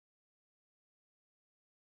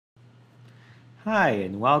Hi,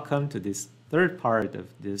 and welcome to this third part of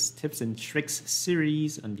this tips and tricks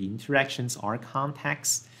series on the interactions or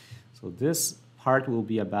contacts. So this part will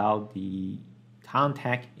be about the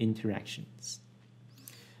contact interactions.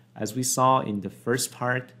 As we saw in the first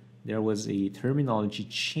part, there was a terminology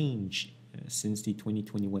change since the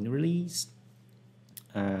 2021 release.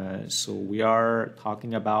 So we are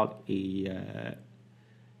talking about an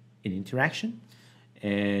interaction,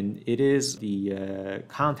 and it is the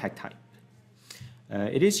contact type.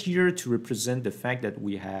 It is here to represent the fact that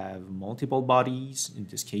we have multiple bodies, in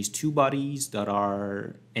this case two bodies, that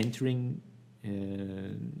are entering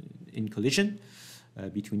in collision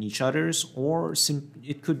between each others, or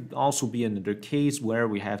it could also be another case where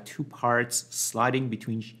we have two parts sliding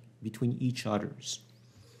between each others.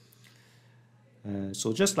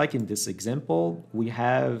 So just like in this example, we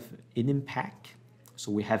have an impact. So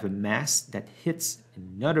we have a mass that hits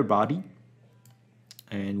another body,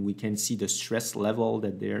 and we can see the stress level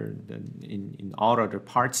that they're in all other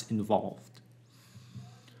parts involved.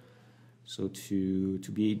 So to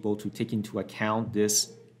be able to take into account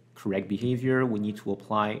this correct behavior, we need to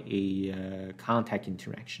apply a contact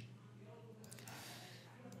interaction.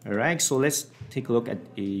 All right, so let's take a look at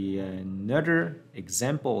another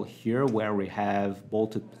example here where we have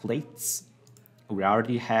bolted plates. We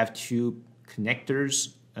already have two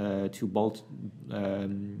connectors, bolted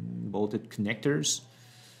connectors.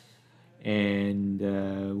 And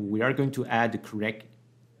we are going to add the correct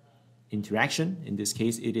interaction. In this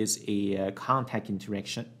case, it is a contact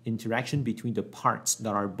interaction between the parts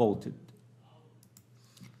that are bolted.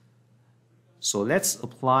 So let's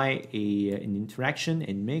apply an interaction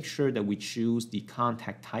and make sure that we choose the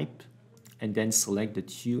contact type and then select the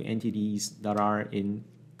two entities that are in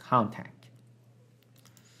contact.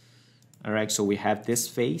 All right, so we have this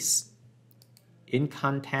face in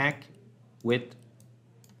contact with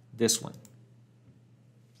this one.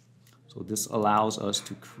 So this allows us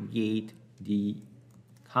to create the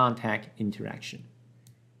contact interaction.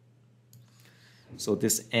 So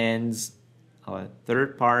this ends our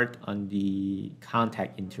third part on the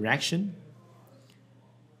contact interaction.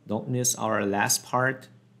 Don't miss our last part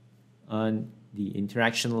on the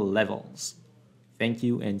interaction levels. Thank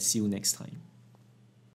you and see you next time.